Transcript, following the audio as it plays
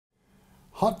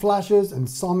Hot flashes,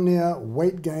 insomnia,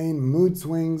 weight gain, mood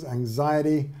swings,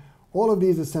 anxiety, all of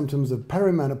these are symptoms of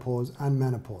perimenopause and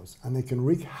menopause, and they can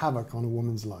wreak havoc on a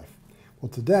woman's life.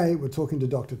 Well, today we're talking to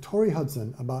Dr. Tori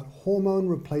Hudson about hormone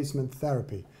replacement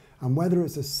therapy and whether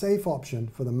it's a safe option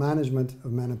for the management of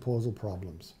menopausal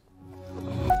problems.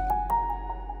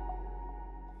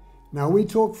 Now, we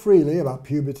talk freely about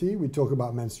puberty, we talk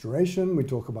about menstruation, we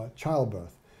talk about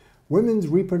childbirth. Women's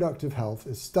reproductive health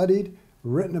is studied,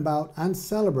 written about, and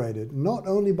celebrated not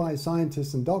only by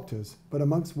scientists and doctors, but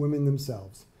amongst women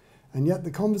themselves. And yet the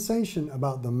conversation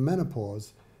about the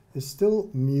menopause is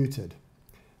still muted.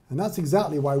 And that's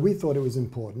exactly why we thought it was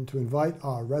important to invite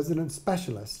our resident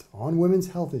specialist on women's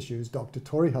health issues, Dr.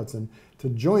 Tori Hudson, to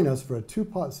join us for a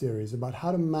two-part series about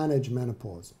how to manage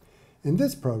menopause. In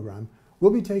this program, we'll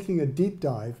be taking a deep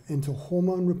dive into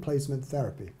hormone replacement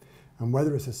therapy and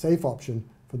whether it's a safe option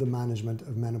for the management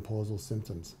of menopausal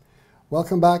symptoms.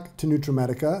 Welcome back to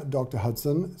Nutramedica, Dr.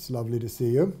 Hudson. It's lovely to see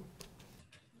you.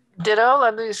 Ditto.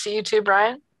 Lovely to see you too,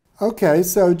 Brian. Okay,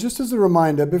 so just as a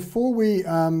reminder, before we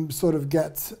sort of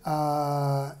get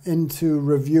into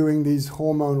reviewing these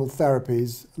hormonal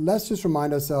therapies, let's just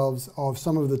remind ourselves of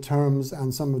some of the terms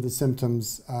and some of the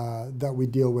symptoms that we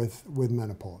deal with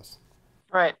menopause.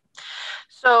 Right.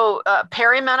 So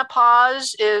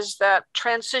perimenopause is that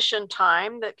transition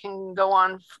time that can go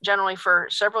on generally for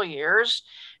several years.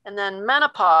 And then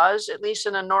menopause, at least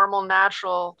in a normal,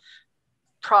 natural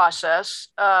process,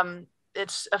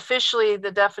 it's officially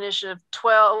the definition of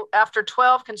after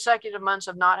 12 consecutive months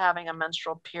of not having a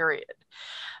menstrual period.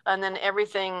 And then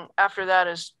everything after that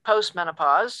is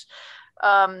post-menopause.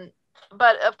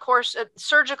 But of course,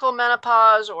 surgical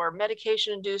menopause or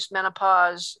medication-induced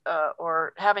menopause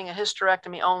or having a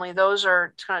hysterectomy only, those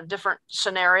are kind of different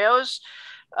scenarios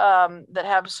that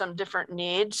have some different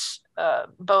needs,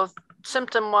 both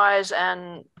symptom-wise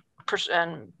and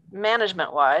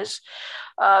management-wise.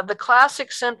 The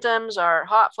classic symptoms are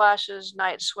hot flashes,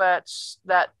 night sweats,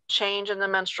 that change in the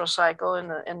menstrual cycle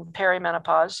in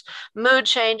perimenopause, mood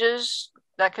changes.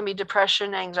 That can be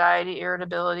depression, anxiety,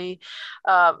 irritability,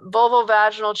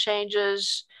 vulvovaginal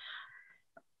changes,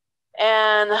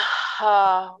 and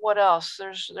what else?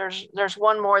 There's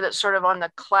one more that's sort of on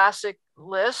the classic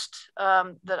list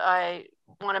that I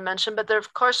want to mention, but there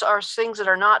of course are things that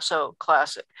are not so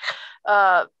classic.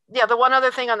 Yeah, the one other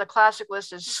thing on the classic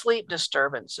list is sleep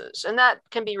disturbances, and that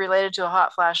can be related to a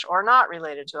hot flash or not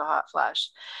related to a hot flash.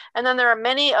 And then there are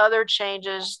many other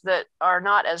changes that are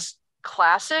not as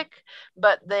classic,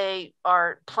 but they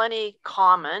are plenty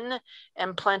common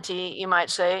and plenty, you might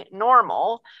say,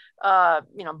 normal.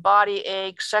 Body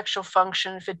ache, sexual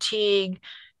function, fatigue,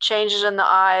 changes in the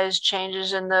eyes,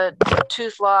 changes in the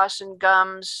tooth loss and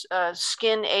gums,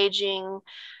 skin aging,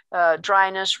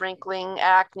 dryness, wrinkling,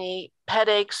 acne,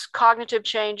 headaches, cognitive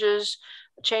changes,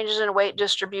 changes in weight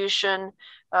distribution,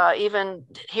 even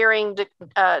hearing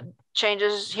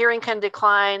changes. Hearing can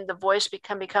decline, the voice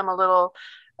can become a little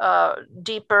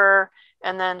deeper,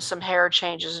 and then some hair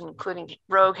changes, including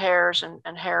rogue hairs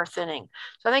and hair thinning.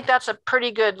 So I think that's a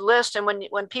pretty good list. And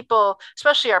when people,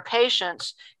 especially our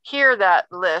patients, hear that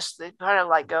list, they kind of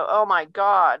like go, oh my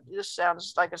God, this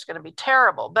sounds like it's going to be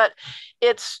terrible. But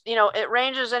it's, it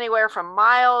ranges anywhere from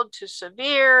mild to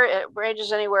severe. It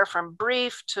ranges anywhere from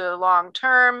brief to long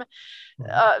term.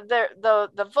 The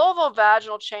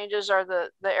vulvovaginal changes are the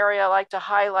area I like to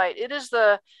highlight. It is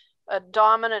a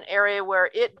dominant area where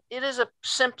it is a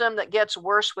symptom that gets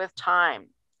worse with time.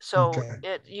 So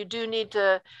you do need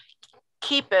to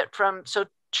keep it from, so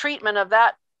treatment of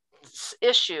that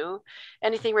issue,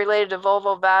 anything related to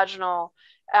vulvovaginal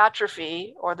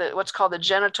atrophy or what's called the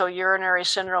genitourinary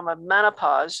syndrome of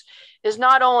menopause, is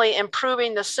not only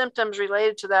improving the symptoms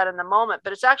related to that in the moment,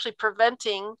 but it's actually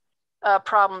preventing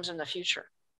problems in the future.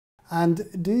 And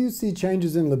do you see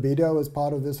changes in libido as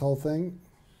part of this whole thing?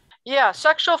 Yeah,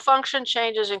 sexual function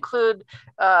changes include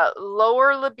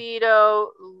lower libido,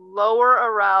 lower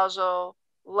arousal,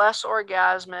 less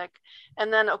orgasmic,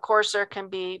 and then of course there can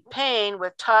be pain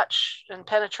with touch and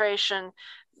penetration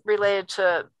related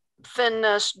to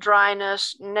thinness,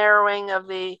 dryness, narrowing of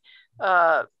the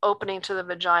opening to the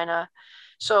vagina.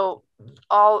 So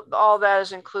all that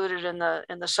is included in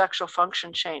the sexual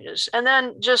function changes. And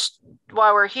then just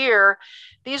while we're here,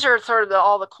 these are sort of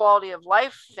all the quality of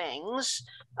life things.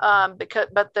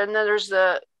 But then there's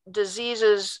the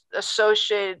diseases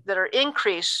associated that are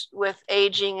increased with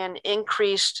aging and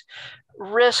increased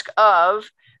risk of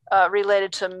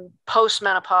related to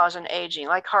postmenopause and aging,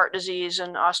 like heart disease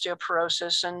and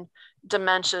osteoporosis and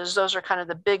dementias. Those are kind of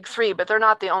the big three, but they're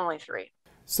not the only three.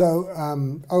 So,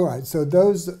 all right. So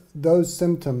those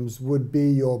symptoms would be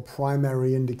your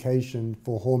primary indication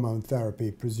for hormone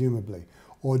therapy, presumably,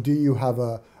 or do you have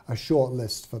a short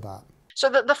list for that? So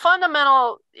the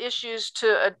fundamental issues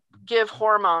to give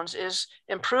hormones is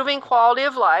improving quality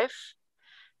of life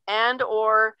and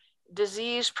or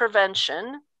disease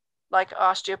prevention, like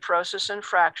osteoporosis and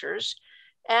fractures,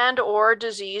 and or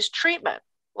disease treatment,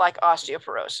 like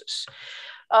osteoporosis.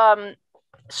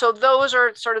 So those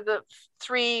are sort of the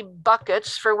three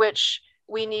buckets for which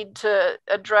we need to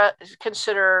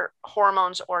consider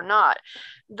hormones or not.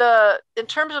 In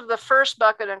terms of the first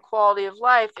bucket and quality of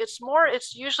life,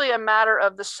 it's usually a matter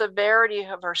of the severity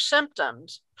of her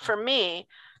symptoms. For me,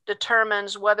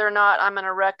 determines whether or not I'm going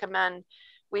to recommend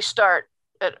we start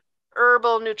at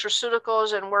herbal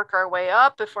nutraceuticals and work our way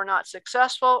up if we're not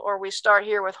successful, or we start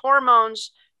here with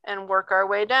hormones and work our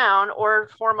way down, or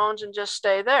hormones and just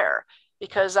stay there,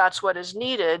 because that's what is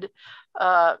needed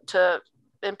to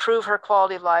improve her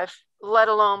quality of life, let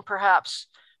alone perhaps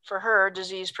for her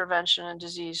disease prevention and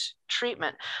disease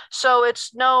treatment. So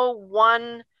it's no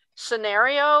one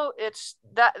scenario. It's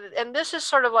that, and this is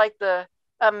sort of like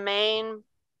a main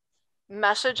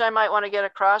message I might want to get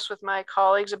across with my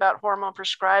colleagues about hormone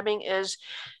prescribing is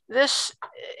this: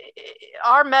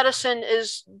 our medicine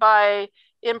is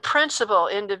in principle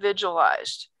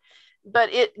individualized, but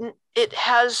it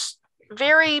has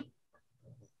very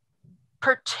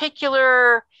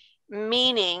particular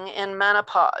meaning in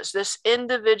menopause, this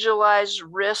individualized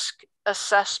risk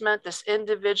assessment, this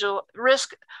individual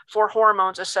risk for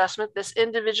hormones assessment, this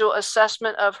individual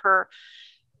assessment of her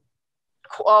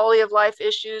quality of life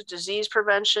issues, disease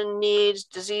prevention needs,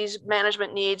 disease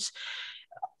management needs.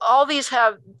 All these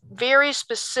have very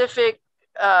specific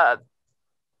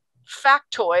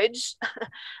factoids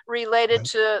related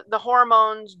to the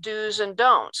hormones do's and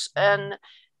don'ts. And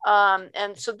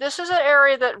so this is an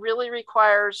area that really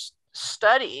requires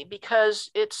study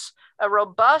because it's a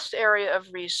robust area of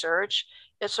research.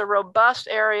 It's a robust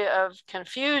area of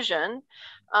confusion.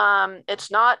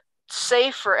 It's not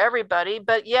safe for everybody,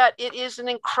 but yet it is an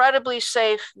incredibly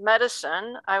safe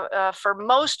medicine for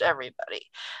most everybody.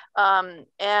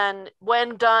 And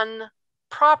when done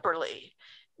properly,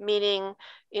 meaning,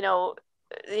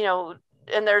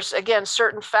 and there's, again,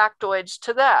 certain factoids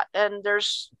to that. And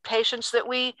there's patients that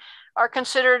we are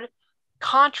considered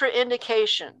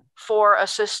contraindication for a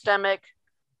systemic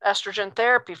estrogen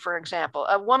therapy, for example.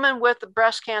 A woman with a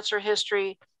breast cancer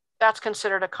history, that's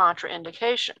considered a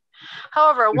contraindication.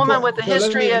 However, a woman with a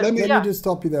history let me just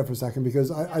stop you there for a second,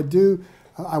 because I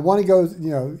want to go,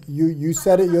 you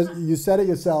said it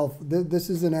yourself. This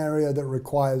is an area that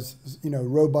requires,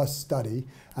 robust study.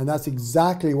 And that's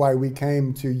exactly why we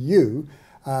came to you,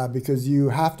 because you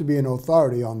have to be an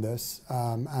authority on this.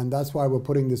 And that's why we're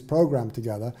putting this program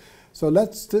together. So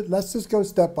let's just go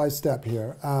step by step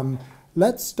here.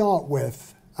 Let's start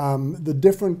with the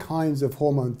different kinds of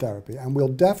hormone therapy. And we'll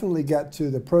definitely get to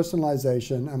the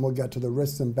personalization and we'll get to the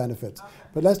risks and benefits.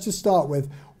 But let's just start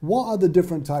with, what are the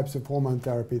different types of hormone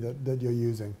therapy that you're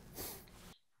using?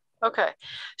 Okay.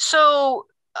 So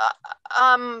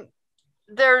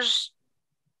there's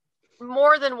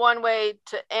more than one way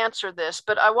to answer this,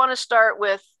 but I want to start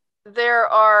with,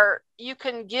 you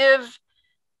can give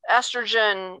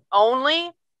estrogen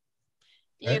only.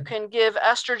 Okay. You can give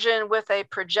estrogen with a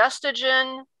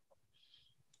progestogen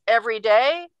every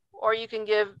day, or you can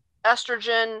give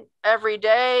estrogen every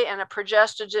day and a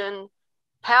progestogen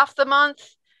half the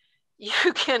month.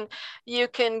 You can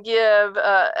give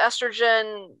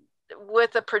estrogen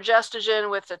with a progestogen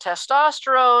with the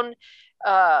testosterone.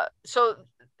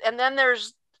 And then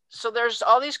there's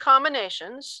all these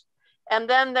combinations, and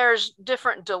then there's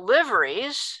different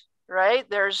deliveries, right?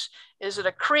 Is it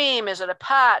a cream? Is it a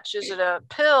patch? Is it a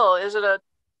pill? Is it a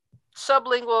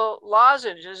sublingual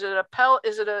lozenge? Is it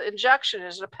an injection?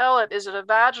 Is it a pellet? Is it a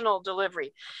vaginal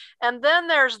delivery? And then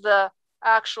there's the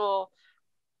actual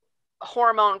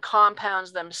hormone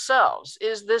compounds themselves.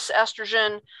 Is this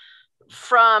estrogen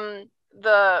from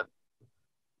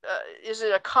is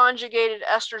it a conjugated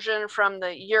estrogen from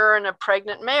the urine of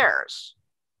pregnant mares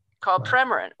called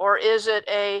Premarin? Or is it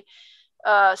a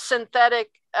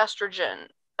synthetic estrogen?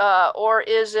 Or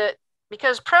is it,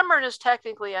 because Premarin is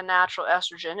technically a natural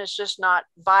estrogen, it's just not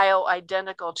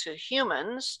bioidentical to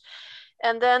humans.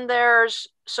 And then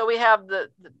so we have the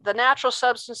natural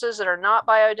substances that are not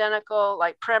bioidentical,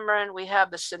 like Premarin. We have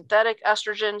the synthetic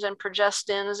estrogens and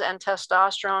progestins and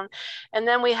testosterone. And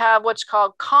then we have what's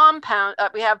called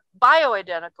we have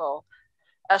bioidentical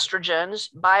estrogens,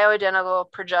 bioidentical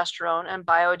progesterone, and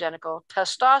bioidentical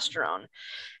testosterone.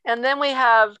 And then we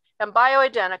have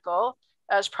bioidentical,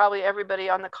 as probably everybody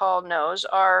on the call knows,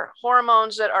 are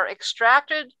hormones that are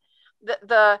extracted.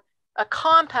 A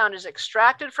compound is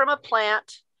extracted from a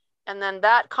plant, and then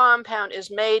that compound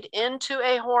is made into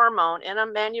a hormone in a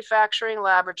manufacturing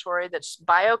laboratory that's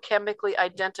biochemically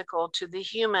identical to the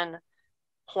human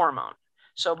hormone.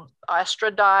 So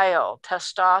estradiol,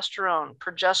 testosterone,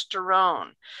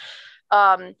 progesterone.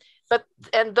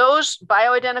 And those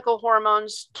bioidentical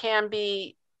hormones can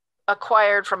be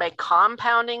acquired from a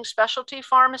compounding specialty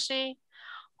pharmacy,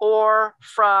 or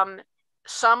from,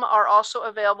 some are also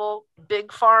available big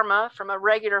pharma from a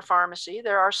regular pharmacy.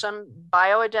 There are some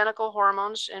bioidentical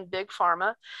hormones in big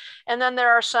pharma. And then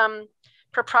there are some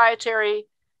proprietary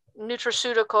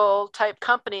nutraceutical type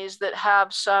companies that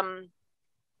have some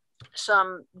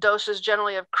doses,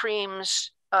 generally of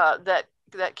creams, that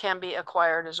can be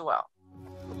acquired as well.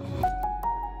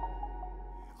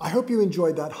 I hope you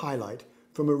enjoyed that highlight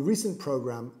from a recent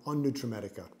program on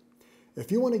Nutramedica.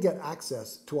 If you want to get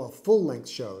access to our full-length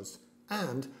shows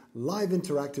and live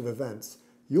interactive events,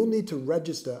 you'll need to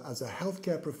register as a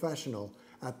healthcare professional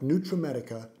at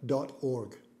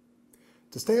Nutramedica.org.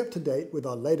 To stay up to date with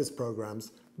our latest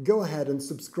programs, go ahead and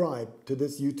subscribe to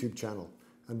this YouTube channel,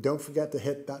 and don't forget to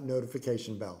hit that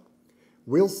notification bell.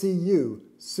 We'll see you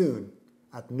soon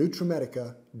at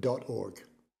Nutramedica.org.